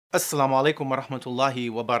السلام عليكم ورحمة الله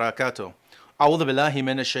وبركاته. أعوذ بالله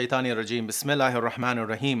من الشيطان الرجيم. بسم الله الرحمن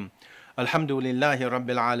الرحيم. الحمد لله رب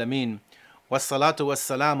العالمين. والصلاة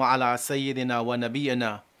والسلام على سيدنا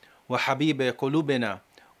ونبينا وحبيب قلوبنا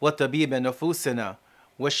وطبيب نفوسنا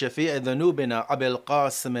وشفيع ذنوبنا أبي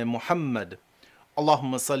القاسم محمد.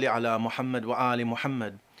 اللهم صل على محمد وآل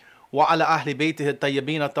محمد وعلى أهل بيته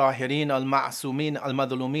الطيبين الطاهرين المعصومين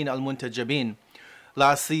المظلومين المنتجبين،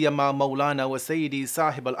 لا سيما مولانا وسيدي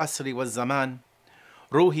صاحب العصر والزمان،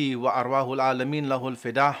 روحي وأرواح العالمين له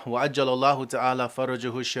الفداء، وأجل الله تعالى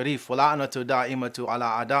فرجه الشريف، ولعنة دائمة على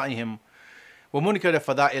أعدائهم ومنكر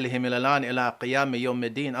فضائلهم إلى الآن إلى قيام يوم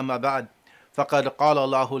الدين. أما بعد، فقد قال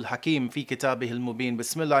الله الحكيم في كتابه المبين.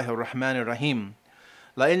 بسم الله الرحمن الرحيم.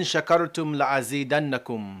 لئن شكرتم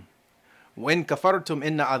لأزيدنكم وإن كفرتم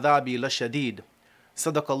إن عذابي لشديد.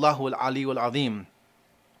 صدق الله العلي العظيم.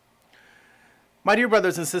 My dear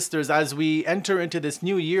brothers and sisters, as we enter into this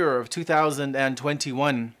new year of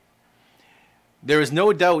 2021, there is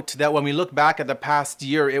no doubt that when we look back at the past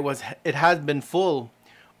year, it has been full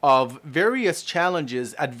of various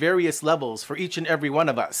challenges at various levels for each and every one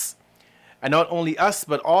of us. And not only us,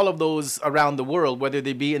 but all of those around the world, whether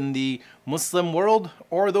they be in the Muslim world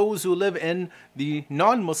or those who live in the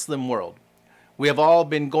non-Muslim world. We have all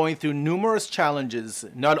been going through numerous challenges,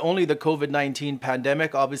 not only the COVID-19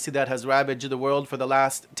 pandemic, obviously that has ravaged the world for the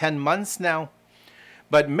last 10 months now,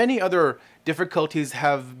 but many other difficulties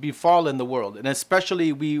have befallen the world. And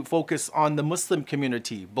especially we focus on the Muslim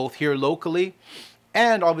community, both here locally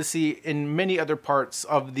and obviously in many other parts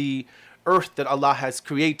of the earth that Allah has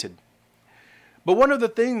created. But one of the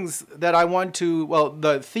things that I want to,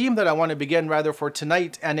 the theme that I want to begin rather for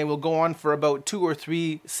tonight, and it will go on for about 2 or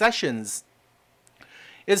 3 sessions,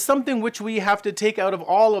 is something which we have to take out of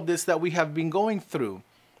all of this that we have been going through,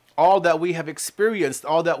 all that we have experienced,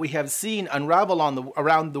 all that we have seen unravel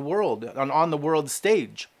around the world, on the world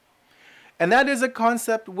stage. And that is a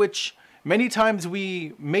concept which many times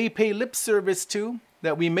we may pay lip service to,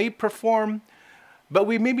 that we may perform, but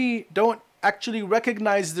we maybe don't actually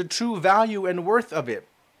recognize the true value and worth of it.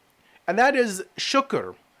 And that is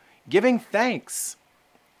shukr, giving thanks.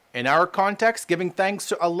 In our context, giving thanks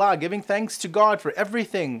to Allah, giving thanks to God for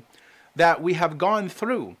everything that we have gone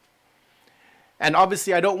through. And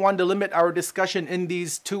obviously, I don't want to limit our discussion in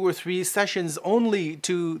these 2 or 3 sessions only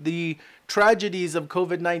to the tragedies of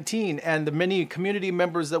COVID-19 and the many community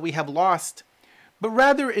members that we have lost. But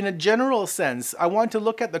rather, in a general sense, I want to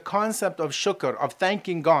look at the concept of shukr, of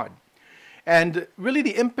thanking God. And really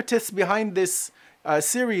the impetus behind this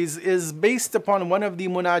series is based upon one of the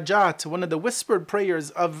Munajat, one of the whispered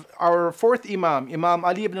prayers of our 4th Imam, Imam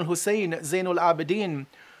Ali ibn al-Husayn, Zayn al-Abideen,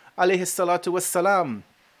 alayhi salatu wassalam,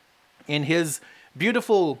 in his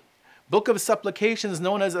beautiful book of supplications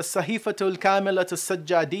known as 𝐓𝐡𝐢𝐬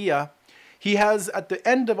𝐂𝐞𝐧𝐻. He has at the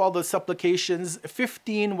end of all the supplications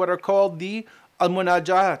 15 what are called the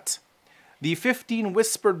al-Munajat, the 15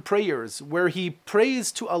 whispered prayers where he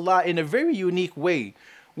prays to Allah in a very unique way,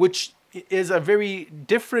 which is a very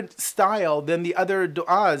different style than the other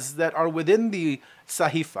du'as that are within the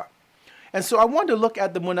Sahifa. And so I want to look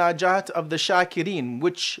at the Munajat of the Shakireen,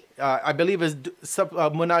 which I believe is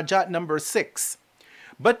Munajat number 6.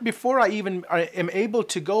 But before I even am able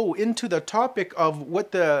to go into the topic of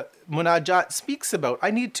what the Munajat speaks about,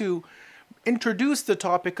 I need to introduce the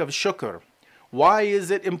topic of shukr. Why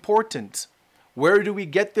is it important? Where do we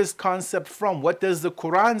get this concept from? What does the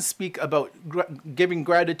Quran speak about giving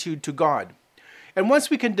gratitude to God? And once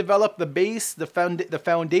we can develop the base, the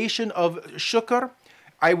foundation of shukr,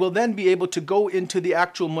 I will then be able to go into the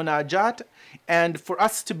actual munajat, and for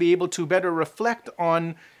us to be able to better reflect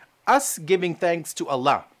on us giving thanks to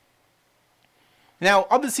Allah. Now,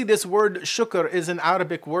 obviously this word shukr is an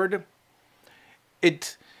Arabic word.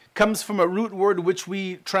 It comes from a root word which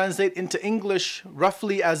we translate into English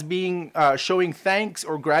roughly as being showing thanks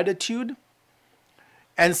or gratitude.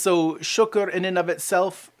 And so shukr in and of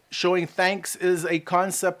itself, showing thanks, is a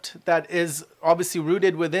concept that is obviously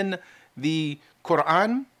rooted within the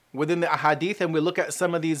Quran, within the ahadith, and we'll look at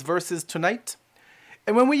some of these verses tonight.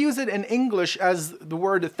 And when we use it in English as the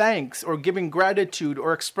word thanks or giving gratitude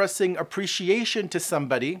or expressing appreciation to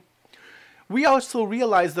somebody, we also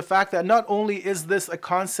realize the fact that not only is this a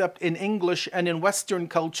concept in English and in Western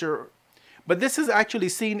culture, but this is actually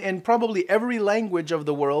seen in probably every language of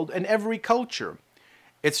the world and every culture.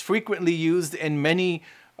 It's frequently used in many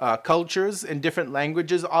cultures in different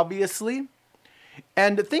languages, obviously.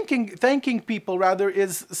 And thanking people rather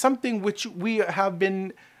is something which we have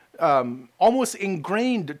been almost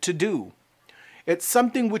ingrained to do. It's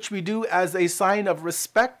something which we do as a sign of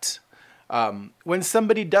respect, When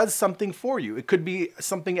somebody does something for you, it could be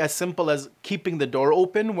something as simple as keeping the door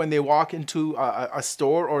open when they walk into a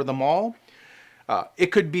store or the mall. It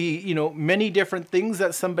could be, you know, many different things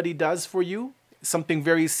that somebody does for you. Something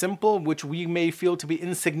very simple, which we may feel to be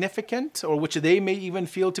insignificant, or which they may even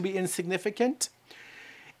feel to be insignificant.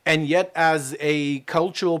 And yet, as a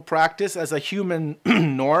cultural practice, as a human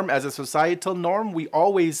norm, as a societal norm, we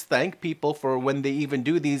always thank people for when they even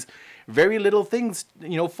do these very little things,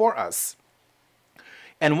 you know, for us.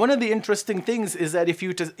 And one of the interesting things is that if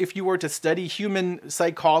you were to study human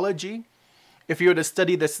psychology, if you were to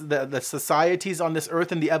study the societies on this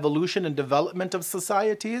earth and the evolution and development of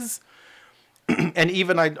societies, and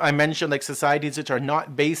even I mentioned like societies which are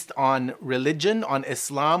not based on religion, on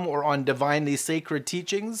Islam, or on divinely sacred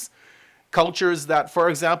teachings, cultures that, for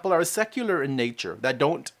example, are secular in nature, that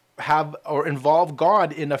don't have or involve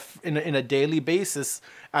God in a daily basis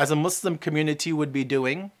as a Muslim community would be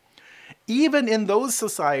doing. Even in those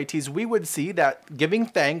societies, we would see that giving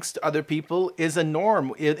thanks to other people is a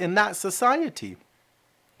norm in that society.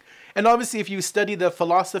 And obviously, if you study the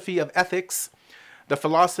philosophy of ethics, the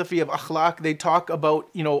philosophy of akhlaq, they talk about,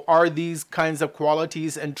 you know, are these kinds of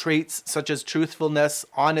qualities and traits such as truthfulness,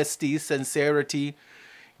 honesty, sincerity,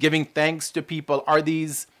 giving thanks to people, are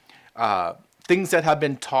these things that have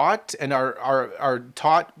been taught and are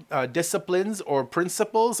taught disciplines or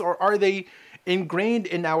principles, or are they ingrained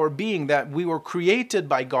in our being, that we were created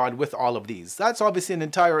by God with all of these? That's obviously an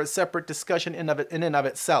entire separate discussion in and of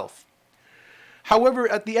itself. However,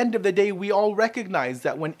 at the end of the day, we all recognize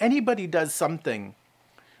that when anybody does something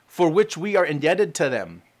for which we are indebted to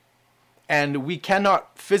them, and we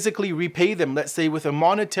cannot physically repay them, let's say with a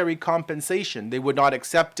monetary compensation, they would not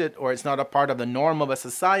accept it, or it's not a part of the norm of a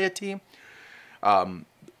society,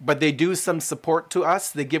 but they do some support to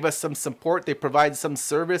us, they give us some support, they provide some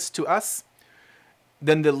service to us,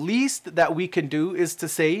 then the least that we can do is to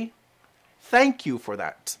say, thank you for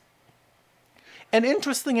that. And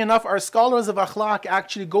interesting enough, our scholars of akhlaq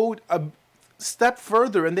actually go a step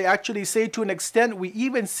further, and they actually say, to an extent, we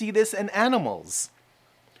even see this in animals.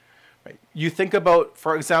 Right? You think about,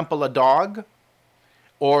 for example, a dog,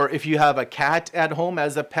 or if you have a cat at home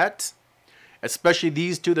as a pet, especially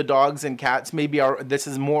these two, the dogs and cats, maybe this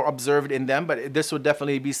is more observed in them, but this would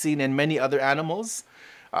definitely be seen in many other animals.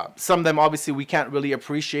 Some of them, obviously, we can't really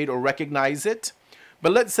appreciate or recognize it.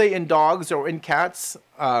 But let's say in dogs or in cats,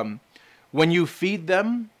 when you feed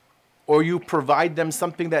them or you provide them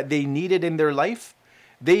something that they needed in their life,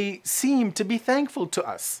 they seem to be thankful to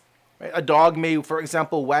us. Right? A dog may, for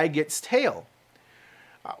example, wag its tail,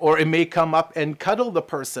 or it may come up and cuddle the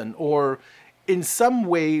person, or in some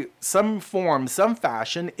way, some form, some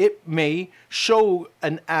fashion, it may show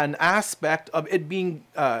an aspect of it being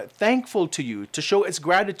thankful to you, to show its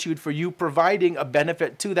gratitude for you providing a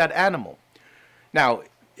benefit to that animal. Now,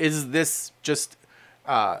 is this just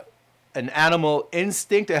an animal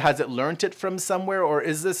instinct? Has it learned it from somewhere? Or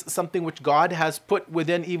is this something which God has put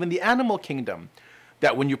within even the animal kingdom?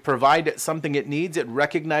 That when you provide it something it needs, it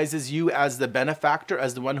recognizes you as the benefactor,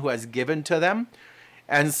 as the one who has given to them.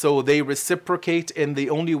 And so they reciprocate in the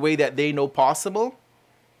only way that they know possible.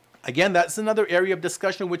 Again, that's another area of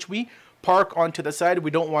discussion which we park onto the side.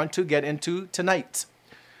 We don't want to get into tonight.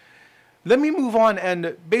 Let me move on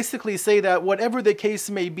and basically say that whatever the case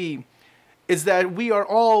may be, is that we are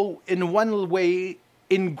all in one way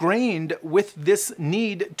ingrained with this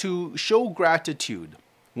need to show gratitude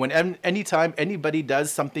when anytime anybody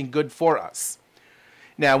does something good for us.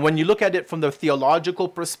 Now, when you look at it from the theological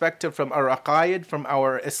perspective, from our aqaid, from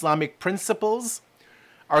our Islamic principles,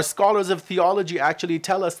 our scholars of theology actually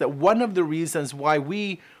tell us that one of the reasons why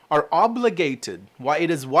we are obligated, why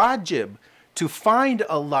it is wajib to find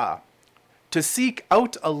Allah, to seek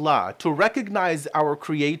out Allah, to recognize our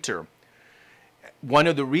Creator, one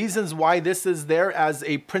of the reasons why this is there as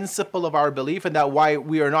a principle of our belief, and that why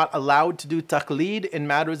we are not allowed to do taqleed in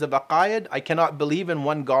matters of aqaid. I cannot believe in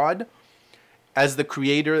one God as the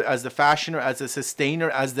creator, as the fashioner, as the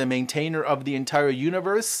sustainer, as the maintainer of the entire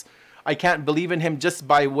universe. I can't believe in him just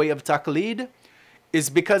by way of taqleed,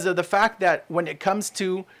 is because of the fact that when it comes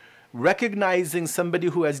to recognizing somebody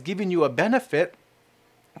who has given you a benefit,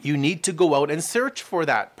 you need to go out and search for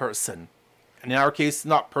that person. And in our case,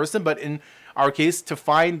 not person, but in our case, to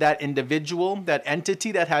find that individual, that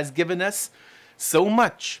entity that has given us so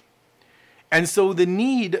much. And so the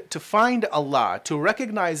need to find Allah, to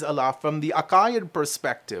recognize Allah from the aqaid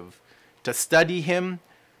perspective, to study Him,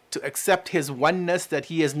 to accept His oneness, that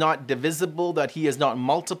He is not divisible, that He is not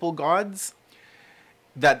multiple gods,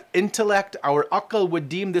 that intellect, our aql would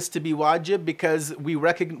deem this to be wajib, because we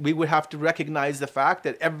would have to recognize the fact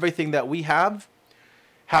that everything that we have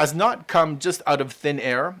has not come just out of thin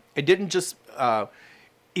air. It didn't just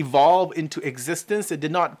evolve into existence. It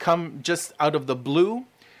did not come just out of the blue,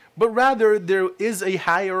 but rather there is a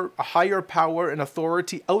higher power and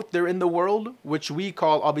authority out there in the world, which we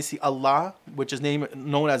call obviously Allah, which is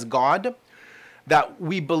known as God, that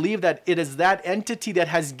we believe that it is that entity that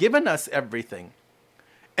has given us everything.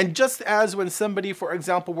 And just as when somebody, for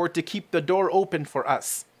example, were to keep the door open for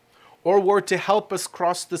us, or were to help us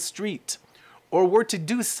cross the street, or were to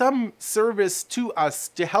do some service to us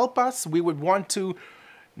to help us, we would want to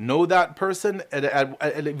know that person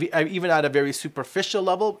even at a very superficial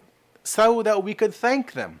level so that we could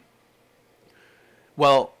thank them.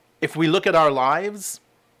 Well, if we look at our lives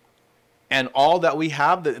and all that we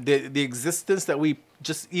have, the existence that we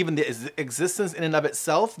just, even the existence in and of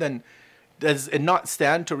itself, then does it not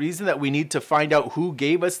stand to reason that we need to find out who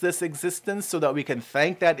gave us this existence so that we can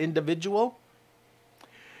thank that individual?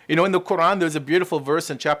 You know, in the Quran, there's a beautiful verse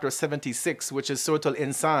in chapter 76, which is Surah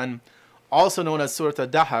al-Insan, also known as Surah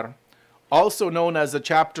al-Dahr, also known as a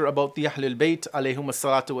chapter about the Ahlul Bayt, alayhum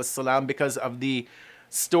as-salatu was-salam, because of the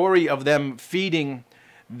story of them feeding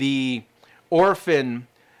the orphan,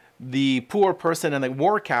 the poor person, and the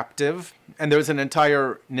war captive. And there's an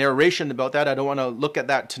entire narration about that. I don't want to look at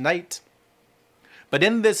that tonight. But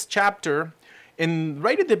in this chapter,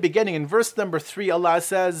 right at the beginning, in verse number 3, Allah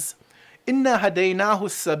says, "Inna hadaynahu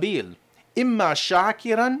as-sabil, imma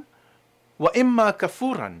shakiran wa imma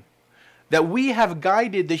kafuran." That we have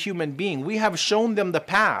guided the human being. We have shown them the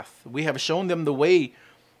path. We have shown them the way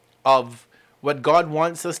of what God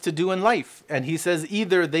wants us to do in life. And he says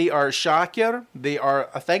either they are shakir, they are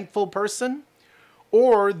a thankful person,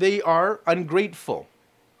 or they are ungrateful.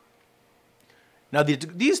 Now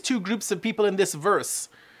these two groups of people in this verse,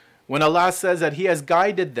 when Allah says that he has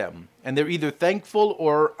guided them, and they're either thankful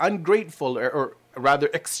or ungrateful, or rather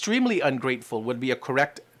extremely ungrateful would be a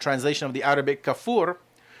correct translation of the Arabic kafur.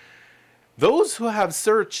 Those who have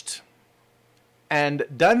searched and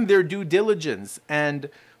done their due diligence and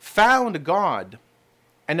found God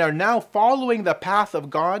and are now following the path of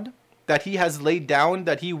God that he has laid down,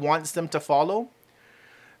 that he wants them to follow,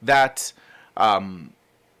 that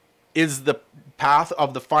is the path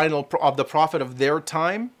of the prophet of their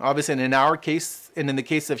time. Obviously, in our case, and in the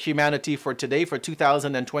case of humanity for today, for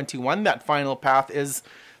 2021, that final path is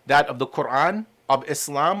that of the Quran, of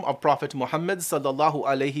Islam, of Prophet Muhammad sallallahu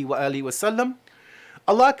alaihi wasallam.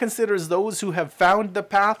 Allah considers those who have found the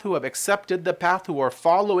path, who have accepted the path, who are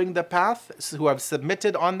following the path, who have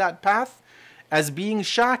submitted on that path, as being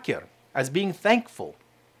shakir, as being thankful.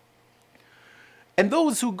 And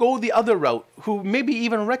those who go the other route, who maybe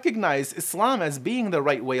even recognize Islam as being the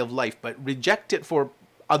right way of life, but reject it for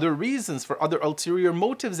other reasons, for other ulterior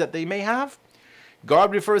motives that they may have,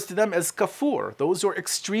 God refers to them as kafur, those who are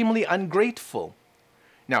extremely ungrateful.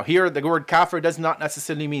 Now here the word kafir does not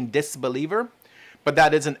necessarily mean disbeliever, but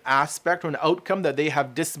that is an aspect or an outcome that they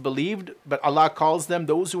have disbelieved. But Allah calls them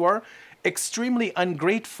those who are extremely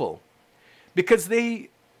ungrateful because they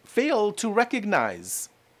fail to recognize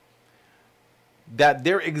that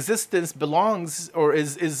their existence belongs or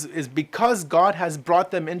is because God has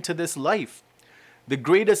brought them into this life. The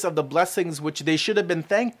greatest of the blessings which they should have been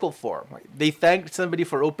thankful for. They thanked somebody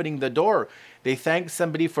for opening the door. They thanked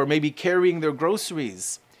somebody for maybe carrying their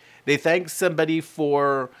groceries. They thanked somebody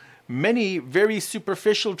for many very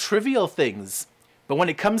superficial, trivial things. But when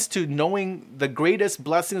it comes to knowing the greatest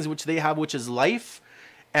blessings which they have, which is life,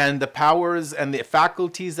 and the powers and the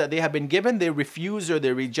faculties that they have been given, they refuse or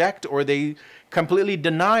they reject or they completely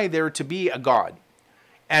deny there to be a God.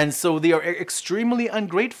 And so they are extremely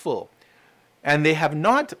ungrateful. And they have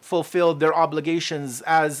not fulfilled their obligations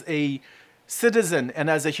as a citizen and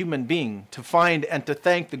as a human being to find and to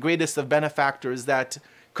thank the greatest of benefactors that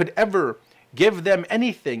could ever give them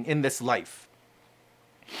anything in this life.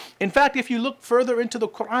 In fact, if you look further into the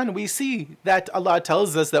Quran, we see that Allah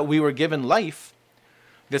tells us that we were given life.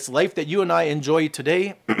 This life that you and I enjoy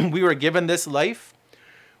today, we were given this life.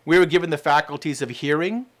 We were given the faculties of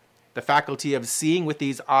hearing, the faculty of seeing with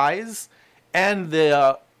these eyes, and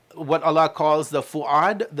the what Allah calls the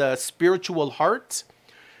fu'ad, the spiritual heart.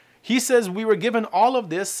 He says we were given all of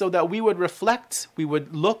this so that we would reflect, we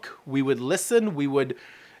would look, we would listen, we would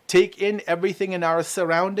take in everything in our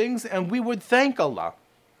surroundings, and we would thank Allah.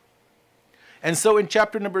 And so in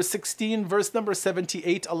chapter number 16, verse number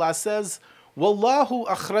 78, Allah says, وَاللَّهُ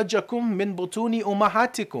أَخْرَجَكُم مِّن بُطُونِ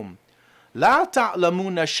أُمَّهَاتِكُمْ لَا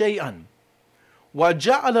تَعْلَمُونَ شَيْئًا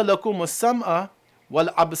وَجَعَلَ لَكُمُ السَّمْعَ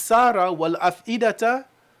وَالْأَبْصَارَ وَالْأَفْئِدَةَ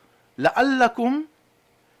لَعَلَّكُمْ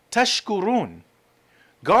تَشْكُرُونَ.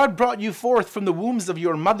 God brought you forth from the wombs of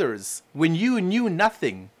your mothers when you knew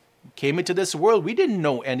nothing, Came into this world, we didn't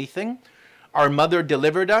know anything. Our mother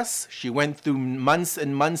delivered us. She went through months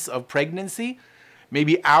and months of pregnancy,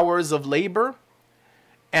 maybe hours of labor.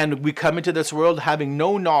 And we come into this world having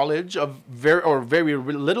no knowledge of very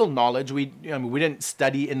little knowledge. We didn't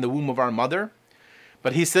study in the womb of our mother.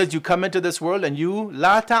 But he says, you come into this world and you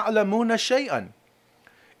لا تعلمون شيئا.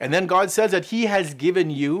 And then God says that he has given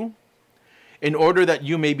you, in order that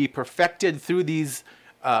you may be perfected through these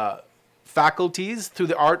faculties, through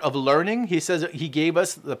the art of learning. He says that he gave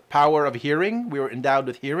us the power of hearing. We were endowed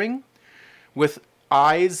with hearing, with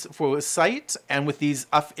eyes for sight, and with these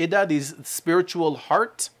𝐓𝐻𝐻, these spiritual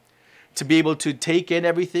heart, to be able to take in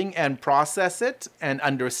everything and process it and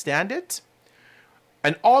understand it.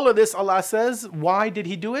 And all of this, Allah says, why did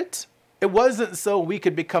he do it? It wasn't so we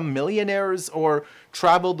could become millionaires or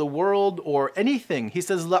travel the world or anything. He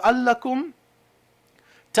says, لَعَلَّكُمْ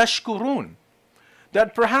تَشْكُرُونَ.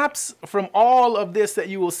 That perhaps from all of this that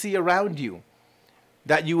you will see around you,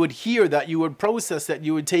 that you would hear, that you would process, that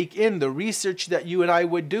you would take in, the research that you and I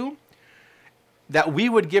would do, that we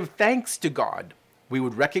would give thanks to God. We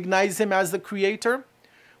would recognize him as the creator.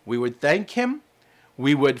 We would thank him.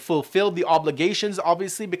 We would fulfill the obligations,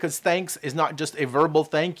 obviously, because thanks is not just a verbal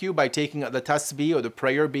thank you by taking the tasbih or the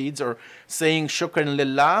prayer beads or saying shukran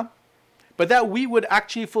lillah, but that we would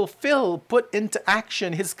actually fulfill, put into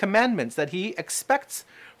action his commandments that he expects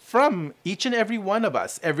from each and every one of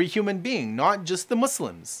us, every human being, not just the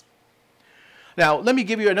Muslims. Now, let me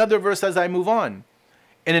give you another verse as I move on.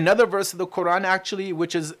 In another verse of the Quran, actually,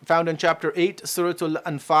 which is found in chapter 8, Surah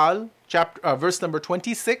Al-Anfal, verse number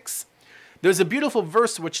 26, there's a beautiful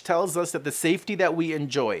verse which tells us that the safety that we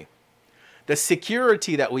enjoy, the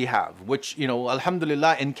security that we have, which,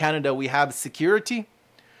 alhamdulillah, in Canada we have security,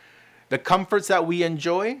 the comforts that we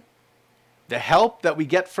enjoy, the help that we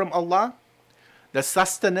get from Allah, the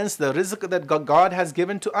sustenance, the rizq that God has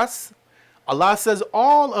given to us. Allah says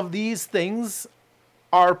all of these things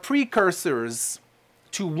are precursors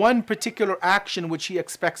to one particular action which he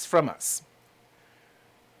expects from us.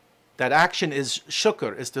 That action is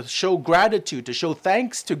shukr, is to show gratitude, to show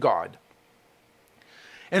thanks to God.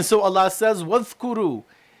 And so Allah says, وَاذْكُرُوا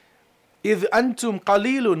إِذْ أَنْتُمْ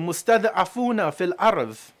قَلِيلٌ مُسْتَضْعَفُونَ فِي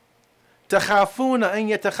الْأَرْضِ تَخَافُونَ أَنْ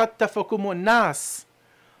يَتَخَطَّفَكُمُ النَّاسِ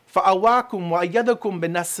فَأَوَاكُمْ وَأَيَّدَكُمْ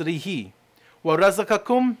بِنَصْرِهِ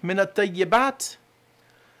وَرَزَقَكُمْ مِنَ الطَّيِّبَاتِ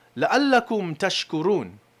لَعَلَّكُمْ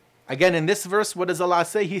تَشْكُرُونَ. Again, in this verse, what does Allah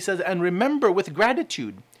say? He says, and remember with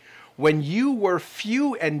gratitude, when you were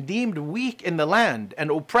few and deemed weak in the land and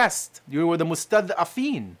oppressed, you were the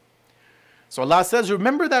mustad'afin. So Allah says,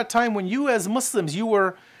 remember that time when you as Muslims, you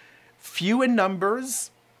were few in numbers,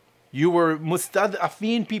 you were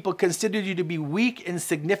mustad'afin, people considered you to be weak,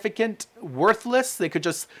 insignificant, worthless. They could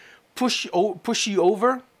just push you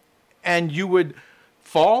over and you would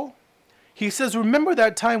fall. He says, remember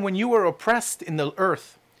that time when you were oppressed in the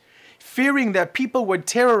earth, fearing that people would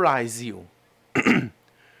terrorize you.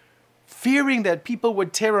 Fearing that people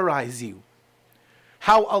would terrorize you.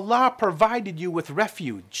 How Allah provided you with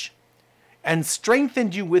refuge and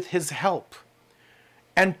strengthened you with his help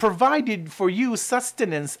and provided for you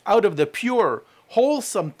sustenance out of the pure,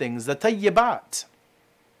 wholesome things, the tayyibat.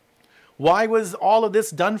 Why was all of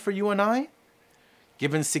this done for you and I?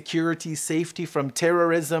 Given security, safety from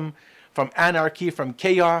terrorism, from anarchy, from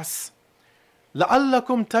chaos.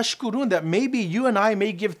 لَعَلَّكُمْ تَشْكُرُونَ, that maybe you and I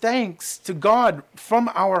may give thanks to God from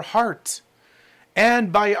our heart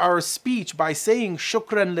and by our speech, by saying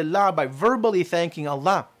shukran lillah, by verbally thanking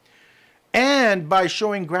Allah, and by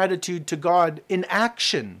showing gratitude to God in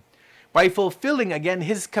action, by fulfilling again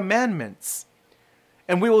his commandments.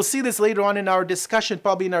 And we will see this later on in our discussion,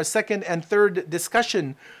 probably in our second and third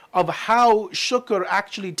discussion of how shukr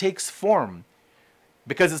actually takes form.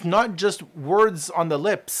 Because it's not just words on the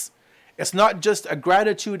lips. It's not just a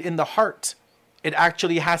gratitude in the heart. It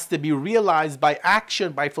actually has to be realized by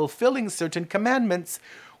action, by fulfilling certain commandments,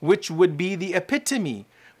 which would be the epitome,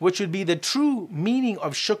 which would be the true meaning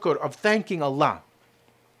of shukr, of thanking Allah.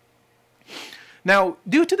 Now,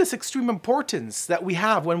 due to this extreme importance that we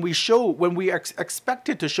have when we are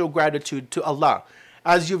expected to show gratitude to Allah,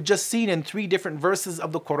 as you've just seen in 3 different verses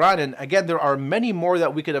of the Quran, and again, there are many more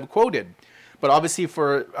that we could have quoted, but obviously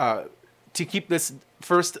to keep this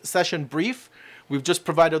first session brief, we've just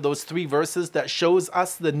provided those 3 verses that shows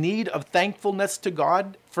us the need of thankfulness to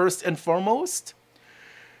God first and foremost.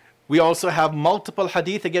 We also have multiple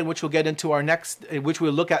hadith, again, which we'll get into which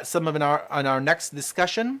we'll look at some of in our next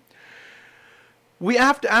discussion. We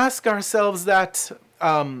have to ask ourselves that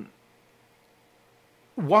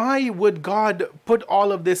why would God put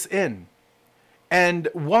all of this in? And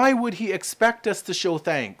why would he expect us to show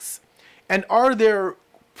thanks? And are there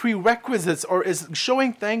prerequisites or is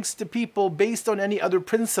showing thanks to people based on any other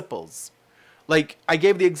principles. Like I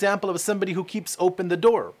gave the example of somebody who keeps open the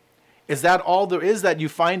door. Is that all there is, that you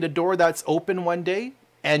find a door that's open one day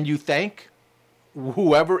and you thank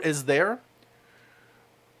whoever is there?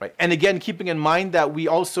 Right. And again, keeping in mind that we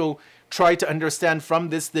also try to understand from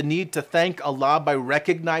this the need to thank Allah by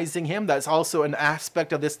recognizing Him. That's also an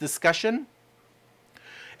aspect of this discussion.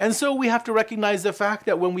 And so we have to recognize the fact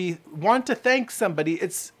that when we want to thank somebody,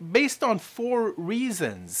 it's based on 4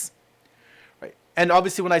 reasons. Right? And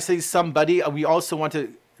obviously when I say somebody, we also want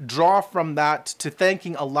to draw from that to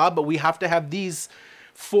thanking Allah, but we have to have these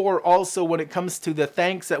 4 also when it comes to the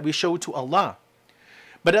thanks that we show to Allah.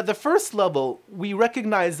 But at the first level, we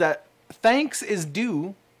recognize that thanks is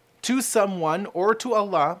due to someone or to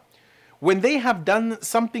Allah when they have done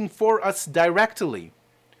something for us directly.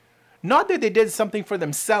 Not that they did something for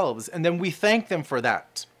themselves and then we thank them for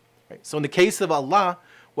that. Right? So in the case of Allah,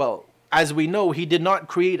 well, as we know, He did not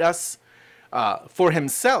create us for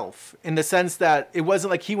Himself, in the sense that it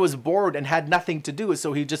wasn't like He was bored and had nothing to do,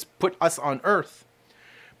 so He just put us on earth.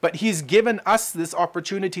 But He's given us this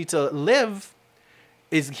opportunity to live.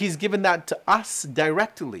 He's given that to us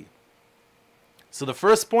directly. So the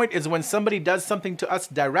first point is when somebody does something to us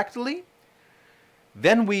directly,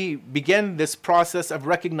 then we begin this process of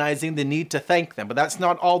recognizing the need to thank them. But that's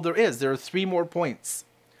not all there is. There are 3 more points.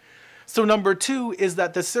 So number 2 is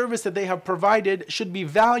that the service that they have provided should be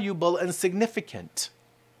valuable and significant.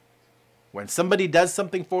 When somebody does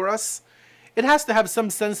something for us, it has to have some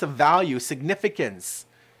sense of value, significance,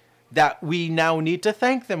 that we now need to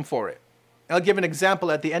thank them for it. I'll give an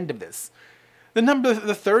example at the end of this. The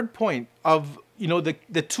 3rd point of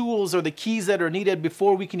the tools or the keys that are needed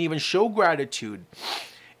before we can even show gratitude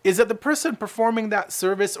is that the person performing that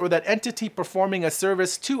service or that entity performing a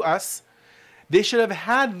service to us, they should have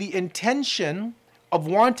had the intention of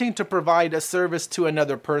wanting to provide a service to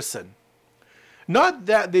another person. Not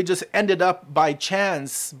that they just ended up by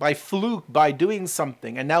chance, by fluke, by doing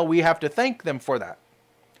something, and now we have to thank them for that.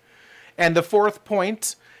 And the 4th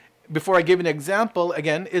point, before I give an example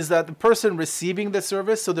again, is that the person receiving the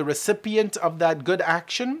service, so the recipient of that good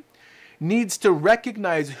action, needs to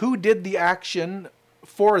recognize who did the action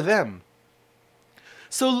for them.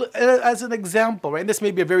 So as an example, right, this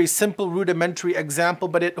may be a very simple rudimentary example,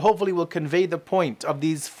 but it hopefully will convey the point of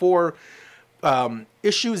these 4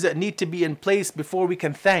 issues that need to be in place before we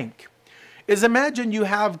can thank. Is imagine you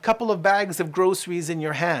have a couple of bags of groceries in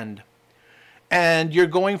your hand, and you're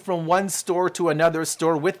going from one store to another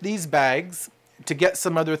store with these bags to get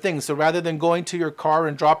some other things. So rather than going to your car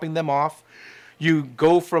and dropping them off, you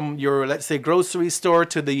go from your, let's say, grocery store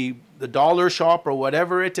to the dollar shop or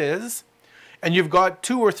whatever it is, and you've got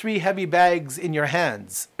 2 or 3 heavy bags in your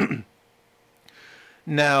hands.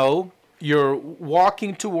 Now, you're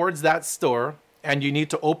walking towards that store, and you need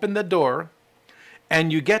to open the door,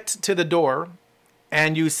 and you get to the door,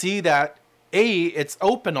 and you see that, it's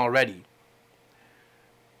open already.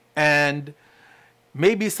 And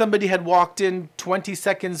maybe somebody had walked in 20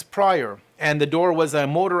 seconds prior and the door was a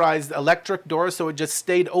motorized electric door, so it just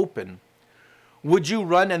stayed open. Would you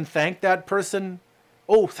run and thank that person?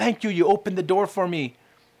 Oh, thank you, you opened the door for me.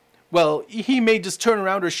 Well, he may just turn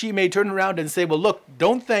around or she may turn around and say, well, look,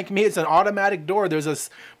 don't thank me. It's an automatic door. There's a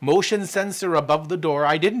motion sensor above the door.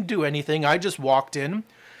 I didn't do anything. I just walked in.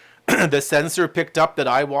 The sensor picked up that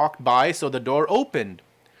I walked by, so the door opened.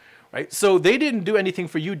 Right? So they didn't do anything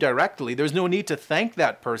for you directly. There's no need to thank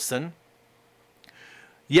that person.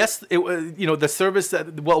 Yes, it was, the service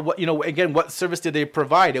that, well, again, what service did they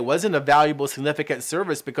provide? It wasn't a valuable, significant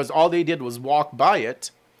service because all they did was walk by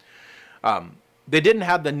it. They didn't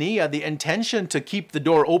have the niyyah, the intention to keep the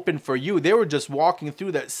door open for you. They were just walking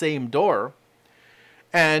through that same door.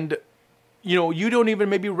 And, you don't even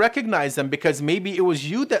maybe recognize them because maybe it was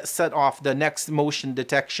you that set off the next motion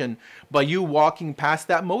detection by you walking past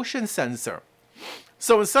that motion sensor.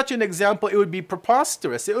 So in such an example, it would be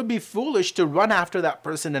preposterous. It would be foolish to run after that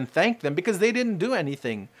person and thank them because they didn't do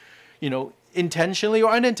anything, intentionally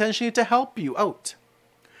or unintentionally to help you out.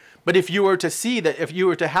 But if you were to see that, if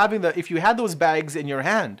you had those bags in your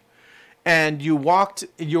hand and you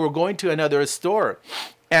were going to another store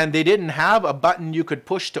and they didn't have a button you could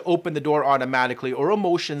push to open the door automatically or a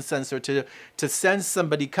motion sensor to sense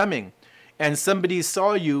somebody coming, and somebody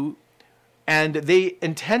saw you and they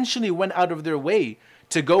intentionally went out of their way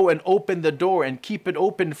to go and open the door and keep it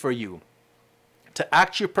open for you, to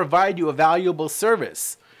actually provide you a valuable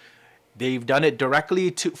service. They've done it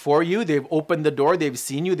directly for you. They've opened the door. They've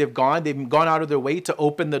seen you. They've gone out of their way to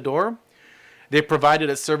open the door. They provided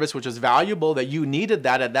a service which was valuable, that you needed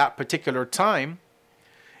that at that particular time.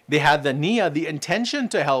 they had the niyyah, the intention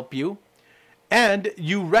to help you, and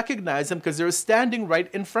you recognize them because they're standing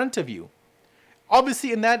right in front of you.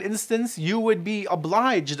 Obviously, in that instance, you would be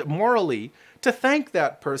obliged morally to thank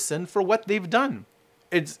that person for what they've done.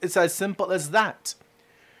 It's as simple as that.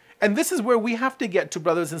 And this is where we have to get to,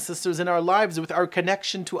 brothers and sisters, in our lives with our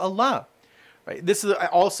connection to Allah. Right? This is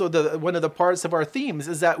also one of the parts of our themes,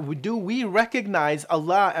 is that do we recognize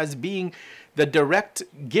Allah as being the direct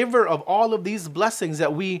giver of all of these blessings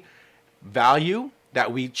that we value,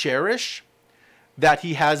 that we cherish, that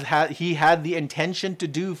He had the intention to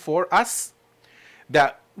do for us,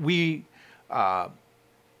 that we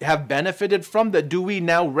have benefited from, that do we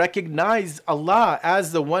now recognize Allah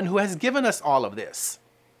as the one who has given us all of this?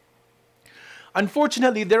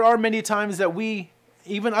 Unfortunately, there are many times that we,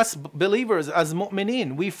 even us believers, as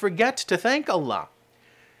mu'mineen, we forget to thank Allah.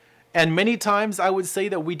 And many times I would say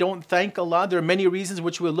that we don't thank Allah. There are many reasons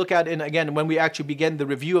which we'll look at again when we actually begin the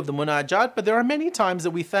review of the Munajat, but there are many times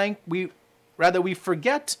that we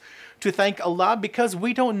forget to thank Allah because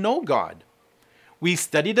we don't know God. We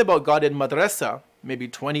studied about God in madrasa maybe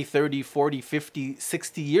 20, 30, 40, 50,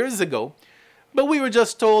 60 years ago, but we were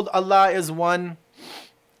just told Allah is one,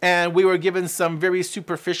 and we were given some very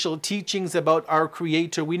superficial teachings about our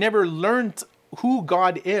Creator. We never learned who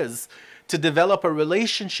God is, to develop a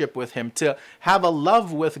relationship with Him, to have a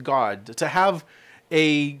love with God, to have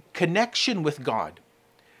a connection with God.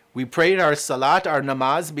 We prayed our salat, our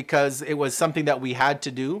namaz, because it was something that we had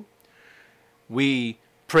to do. We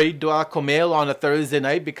prayed dua kumail on a Thursday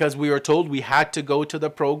night because we were told we had to go to the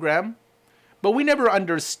program. But we never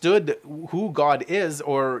understood who God is,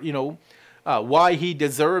 or, why He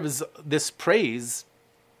deserves this praise.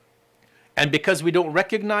 And because we don't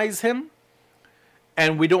recognize Him,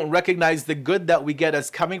 and we don't recognize the good that we get as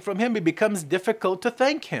coming from Him, it becomes difficult to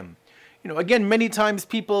thank Him. Again, many times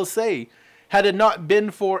people say, had it not been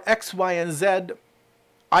for X, Y, and Z,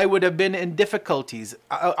 I would have been in difficulties.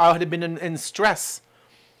 I would have been in stress.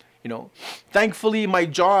 Thankfully, my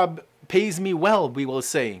job pays me well, we will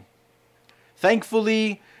say.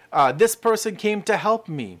 Thankfully, this person came to help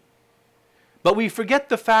me. But we forget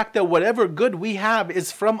the fact that whatever good we have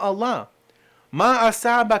is from Allah. مَا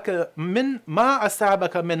أَصَابَكَ مِنْ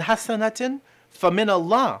حَسَنَةٍ فَمِنَ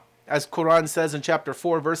اللَّهِ, as Quran says in chapter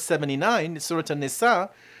 4, verse 79, Surah An-Nisa.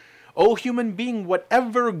 O human being,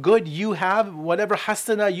 whatever good you have, whatever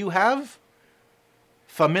hasana you have,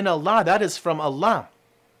 فَمِنَ اللَّهِ, that is from Allah.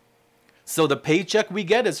 So the paycheck we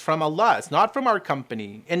get is from Allah. It's not from our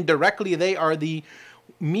company. Indirectly, they are the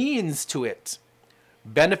means to it.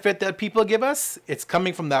 Benefit that people give us, it's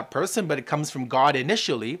coming from that person, but it comes from God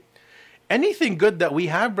initially. Anything good that we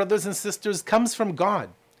have, brothers and sisters, comes from God.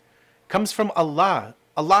 Comes from Allah.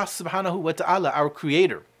 Allah subhanahu wa ta'ala, our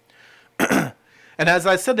Creator. And as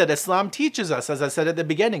I said, that Islam teaches us, as I said at the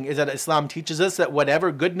beginning, is that Islam teaches us that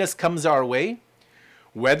whatever goodness comes our way,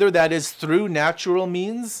 whether that is through natural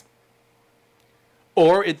means,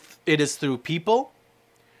 or it is through people,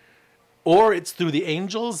 or it's through the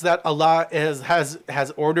angels that Allah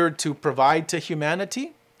has ordered to provide to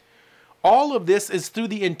humanity. All of this is through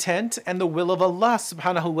the intent and the will of Allah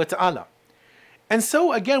subhanahu wa ta'ala. And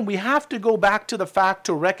so again, we have to go back to the fact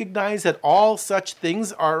to recognize that all such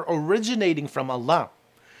things are originating from Allah.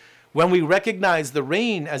 When we recognize the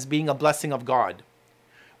rain as being a blessing of God,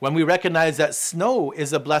 when we recognize that snow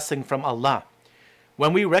is a blessing from Allah,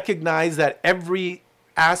 when we recognize that every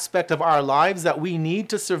aspect of our lives that we need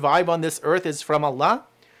to survive on this earth is from Allah,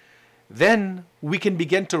 then we can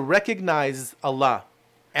begin to recognize Allah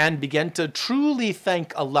and begin to truly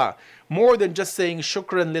thank Allah, more than just saying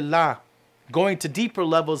shukran lillah, going to deeper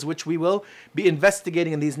levels, which we will be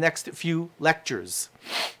investigating in these next few lectures.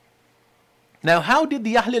 Now, how did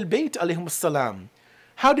the Ahlul Bayt alayhimus salam,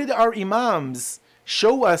 how did our Imams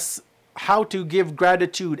show us how to give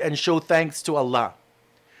gratitude and show thanks to Allah?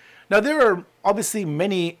 Now, there are obviously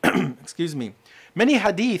many, many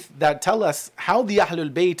hadith that tell us how the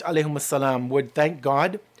Ahlul Bayt alayhimus salam would thank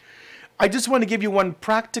God. I just want to give you one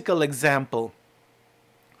practical example,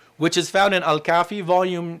 which is found in Al-Kafi,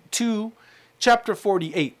 volume 2, chapter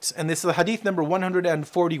 48. And this is hadith number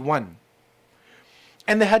 141.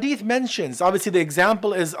 And the hadith mentions, obviously the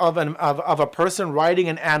example is of a person riding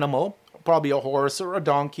an animal, probably a horse or a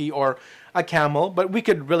donkey or a camel, but we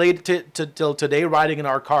could relate it to till today, riding in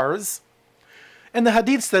our cars. And the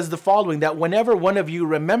hadith says the following, that whenever one of you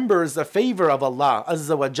remembers a favor of Allah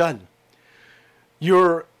Azza wa Jal,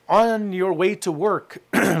 you're on your way to work,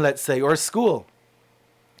 let's say, or school,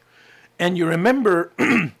 and you remember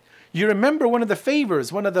one of the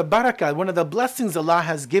favors, one of the barakah, one of the blessings Allah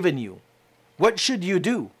has given you, what should you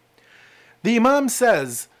do? The Imam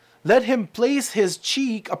says let him place his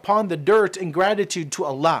cheek upon the dirt in gratitude to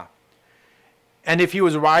Allah. And if he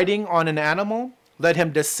was riding on an animal, let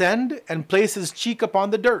him descend and place his cheek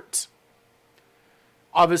upon the dirt.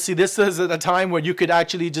 Obviously, this is at a time where you could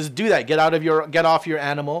actually just do that. Get off your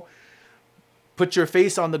animal, put your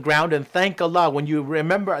face on the ground and thank Allah when you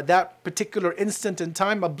remember at that particular instant in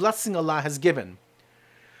time a blessing Allah has given.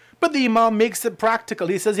 But the Imam makes it practical.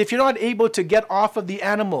 He says, if you're not able to get off of the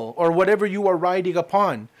animal or whatever you are riding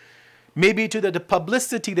upon, maybe to the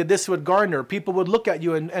publicity that this would garner, people would look at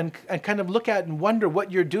you and kind of look at and wonder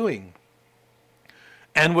what you're doing.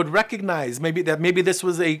 And would recognize maybe this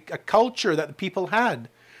was a culture that the people had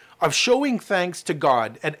of showing thanks to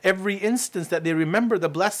God at every instance that they remember the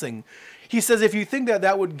blessing. He says, if you think that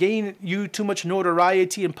that would gain you too much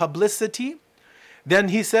notoriety and publicity, then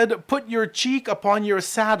he said, put your cheek upon your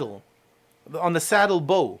saddle, on the saddle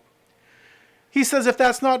bow. He says, if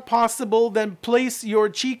that's not possible, then place your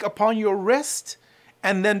cheek upon your wrist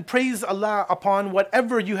and then praise Allah upon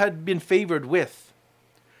whatever you had been favored with.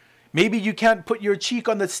 Maybe you can't put your cheek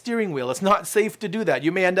on the steering wheel. It's not safe to do that.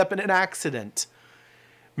 You may end up in an accident.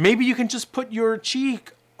 Maybe you can just put your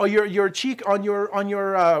cheek or your cheek on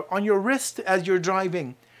your wrist as you're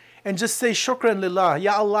driving and just say, Shukran lillah.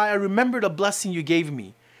 Ya Allah, I remember the blessing you gave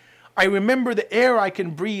me. I remember the air I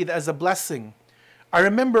can breathe as a blessing. I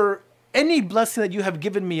remember any blessing that you have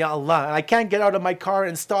given me, Ya Allah. I can't get out of my car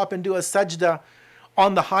and stop and do a sajda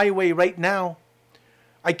on the highway right now.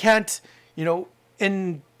 I can't,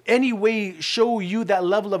 in any way show you that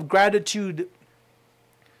level of gratitude.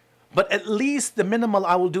 But at least the minimal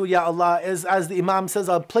I will do, Ya Allah, is, as the Imam says,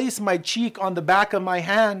 I'll place my cheek on the back of my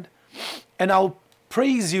hand and I'll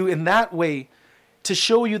praise you in that way to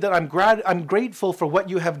show you that I'm grateful for what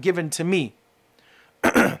you have given to me.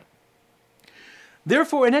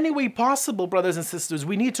 Therefore, in any way possible, brothers and sisters,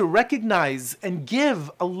 we need to recognize and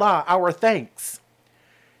give Allah our thanks.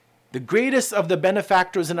 The greatest of the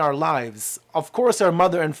benefactors in our lives, of course, our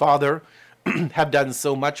mother and father have done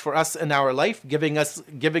so much for us in our life, giving us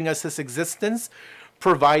this existence,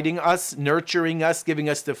 providing us, nurturing us, giving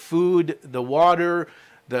us the food, the water,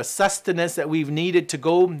 the sustenance that we've needed to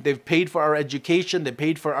go. They've paid for our education. They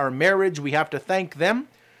paid for our marriage. We have to thank them.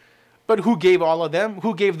 But who gave all of them?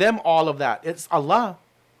 Who gave them all of that? It's Allah.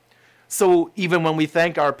 So even when we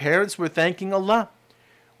thank our parents, we're thanking Allah.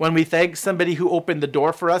 When we thank somebody who opened the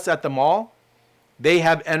door for us at the mall, they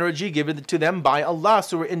have energy given to them by Allah.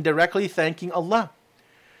 So we're indirectly thanking Allah.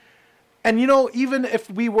 And even if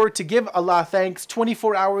we were to give Allah thanks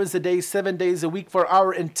 24 hours a day, 7 days a week for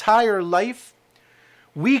our entire life,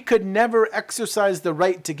 we could never exercise the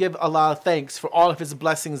right to give Allah thanks for all of His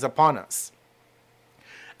blessings upon us.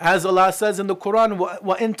 As Allah says in the Quran,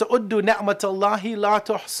 وَإِن تَعُدُّوا نِعْمَةَ اللَّهِ لَا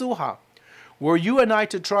تُحْصُوهَا. Were you and I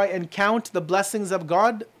to try and count the blessings of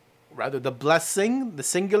God, rather the blessing, the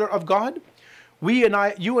singular of God,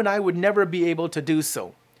 you and I would never be able to do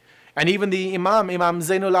so. And even the Imam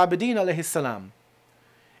Zayn al-Abideen alayhi salam,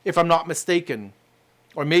 if I'm not mistaken,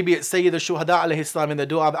 or maybe it's 𝐷𝐻𝐻 alayhi salam in the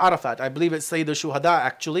dua of Arafat. I believe it's 𝐷𝐻𝐻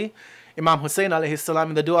actually. Imam Husayn alayhi salam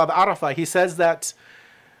in the dua of Arafat, he says that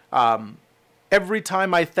every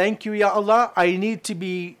time I thank you, Ya Allah, I need to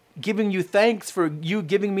be giving you thanks for you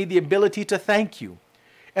giving me the ability to thank you.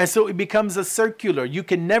 And so it becomes a circular. You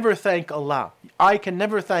can never thank Allah. I can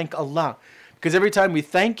never thank Allah. Because every time we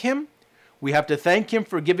thank Him, we have to thank Him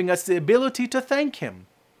for giving us the ability to thank Him.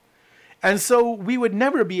 And so we would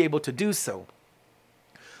never be able to do so.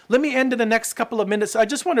 Let me end in the next couple of minutes. I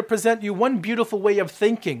just want to present you one beautiful way of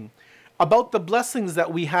thinking about the blessings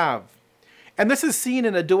that we have. And this is seen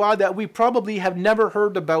in a dua that we probably have never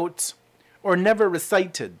heard about or never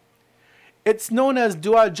recited. It's known as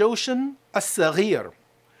𝐷u'a al-Saghir.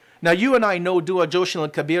 Now you and I know 𝐷u'a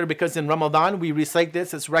al-Kabir because in Ramadan we recite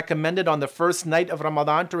this. It's recommended on the first night of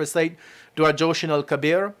Ramadan to recite 𝐷u'a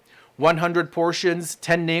al-Kabir. 100 portions,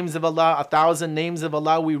 10 names of Allah, 1,000 names of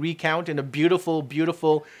Allah we recount in a beautiful,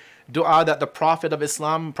 beautiful dua that the Prophet of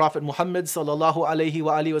Islam, Prophet Muhammad sallallahu alaihi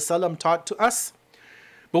wasallam taught to us.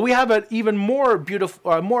 But we have an even more beautiful,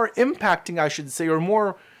 or more impacting, I should say, or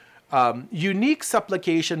more unique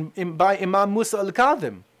supplication by Imam Musa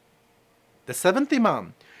al-Kadhim, the seventh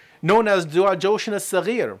Imam, known as 𝐷u'a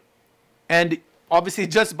al-Saghir. And obviously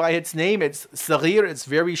just by its name, it's Saghir, it's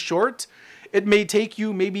very short. It may take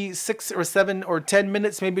you maybe 6 or 7 or 10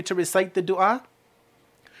 minutes maybe to recite the dua.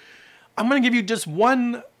 I'm going to give you just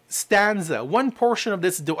one stanza, one portion of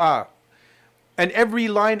this dua. And every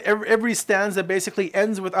line, every stanza basically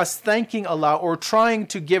ends with us thanking Allah or trying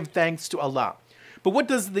to give thanks to Allah. But what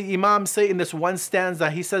does the Imam say in this one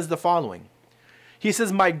stanza? He says the following. He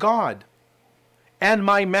says, my God and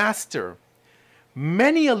my Master,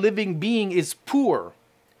 Many a living being is poor,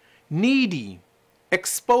 needy,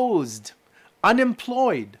 exposed,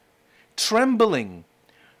 unemployed, trembling,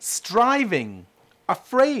 striving,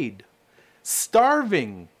 afraid,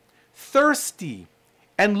 starving, thirsty,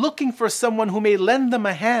 and looking for someone who may lend them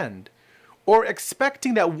a hand, or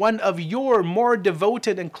expecting that one of your more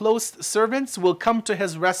devoted and close servants will come to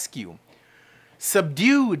his rescue,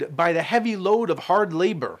 subdued by the heavy load of hard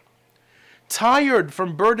labor, tired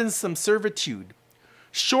from burdensome servitude,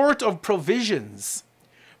 short of provisions,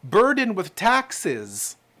 burdened with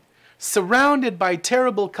taxes, surrounded by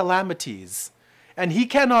terrible calamities, and he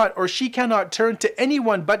cannot or she cannot turn to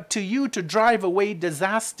anyone but to you to drive away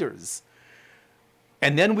disasters.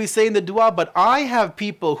 And then we say in the dua, but I have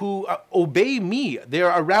people who obey me. They're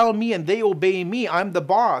around me and they obey me. I'm the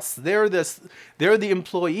boss. They're the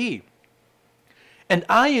employee. And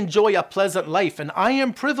I enjoy a pleasant life, and I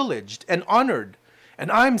am privileged and honored,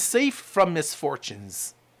 and I'm safe from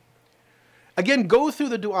misfortunes. Again, go through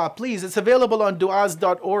the dua, please. It's available on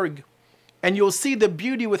duas.org, and you'll see the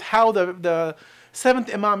beauty with how the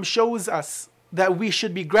seventh Imam shows us that we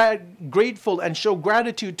should be grateful and show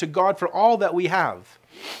gratitude to God for all that we have.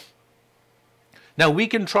 Now, we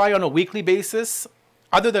can try on a weekly basis,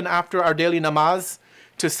 other than after our daily namaz,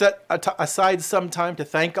 to set aside some time to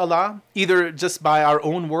thank Allah, either just by our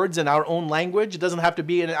own words in our own language. It doesn't have to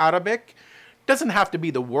be in Arabic. It doesn't have to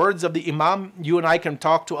be the words of the Imam. You and I can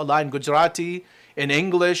talk to Allah in Gujarati, in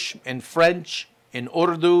English, in French, in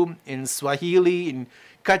Urdu, in Swahili, in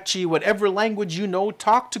Kutchi, whatever language you know,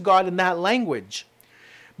 talk to God in that language.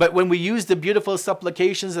 But when we use the beautiful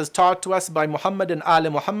supplications as taught to us by Muhammad and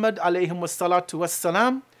Ali Muhammad, alayhim wassalatu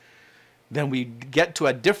wassalam, then we get to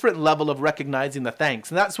a different level of recognizing the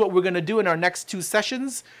thanks. And that's what we're going to do in our next two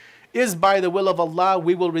sessions, is by the will of Allah,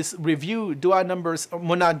 we will review dua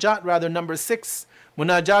munajat number 6,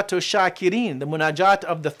 Munajat al-Shakireen, the Munajat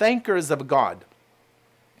of the thankers of God.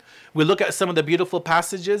 We'll look at some of the beautiful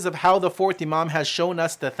passages of how the fourth Imam has shown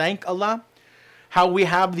us to thank Allah, how we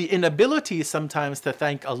have the inability sometimes to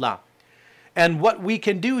thank Allah, and what we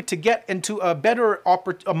can do to get into a better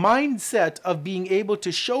mindset of being able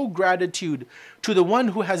to show gratitude to the one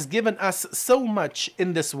who has given us so much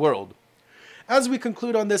in this world. As we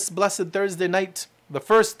conclude on this blessed Thursday night, the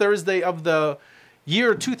first Thursday of the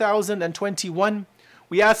year 2021,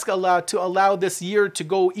 we ask Allah to allow this year to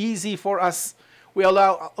go easy for us. We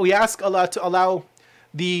ask Allah to allow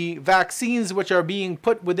the vaccines which are being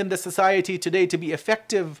put within the society today to be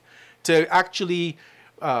effective, to actually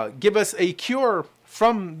give us a cure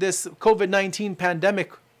from this COVID-19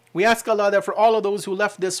 pandemic. We ask Allah that for all of those who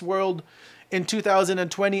left this world in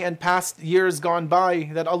 2020 and past years gone by,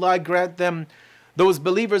 that Allah grant them, those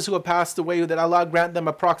believers who have passed away, that Allah grant them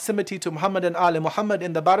a proximity to Muhammad and Ali Muhammad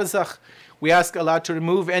in the barzakh. We ask Allah to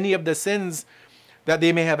remove any of the sins that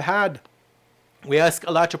they may have had. We ask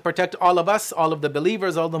Allah to protect all of us, all of the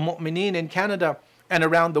believers, all the mu'mineen in Canada and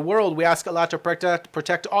around the world. We ask Allah to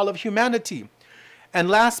protect all of humanity. And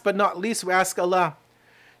last but not least, we ask Allah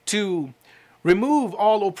to remove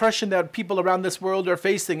all oppression that people around this world are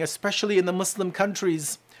facing, especially in the Muslim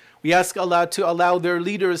countries. We ask Allah to allow their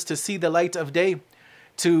leaders to see the light of day,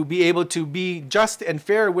 to be able to be just and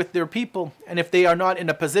fair with their people. And if they are not in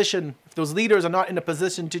a position, if those leaders are not in a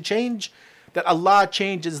position to change, that Allah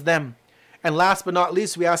changes them. And last but not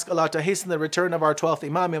least, we ask Allah to hasten the return of our 12th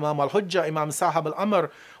Imam, Imam al-Hujjah, Imam Sahib al-Amr,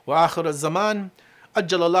 wa akhir al-Zaman,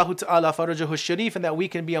 ajjalallahu ta'ala farajahu sharif, and that we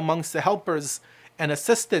can be amongst the helpers and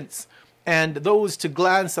assistants and those to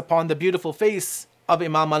glance upon the beautiful face of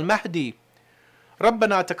Imam al-Mahdi.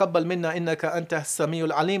 رَبَّنَا تَقَبَّلْ مِنَّا إِنَّكَ أَنْتَ السَّمِيعُ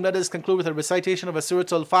الْعَلِيمُ. Let us conclude with a recitation of a Surah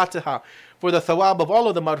Al-Fatiha for the thawab of all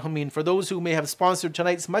of the marhumin, for those who may have sponsored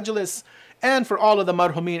tonight's majlis, and for all of the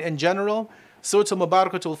marhumin in general. Surah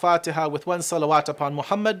Mubarakatul Fatiha with one salawat upon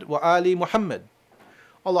Muhammad wa Ali Muhammad.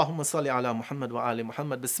 Allahumma salli ala Muhammad wa Ali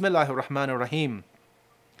Muhammad. Bismillahir Rahmanir Rahim.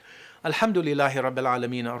 Alhamdulillahi Rabbil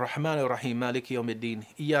Alameen. Ar-Rahmanir Rahim. Maliki yawmiddin.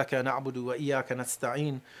 Iyaka na'budu wa iyaka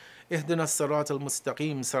nasta'een. Ihdina as-sirat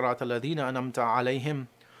al-mustaqim. Sirat alladhina an'amta alayhim.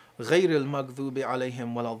 Ghayr al-maghdubi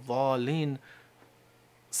alayhim wal dhalin.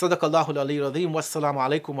 Sadaqallahu al-aliyyul azim. Wassalamu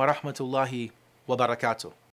alaykum wa rahmatullahi wa barakatuh.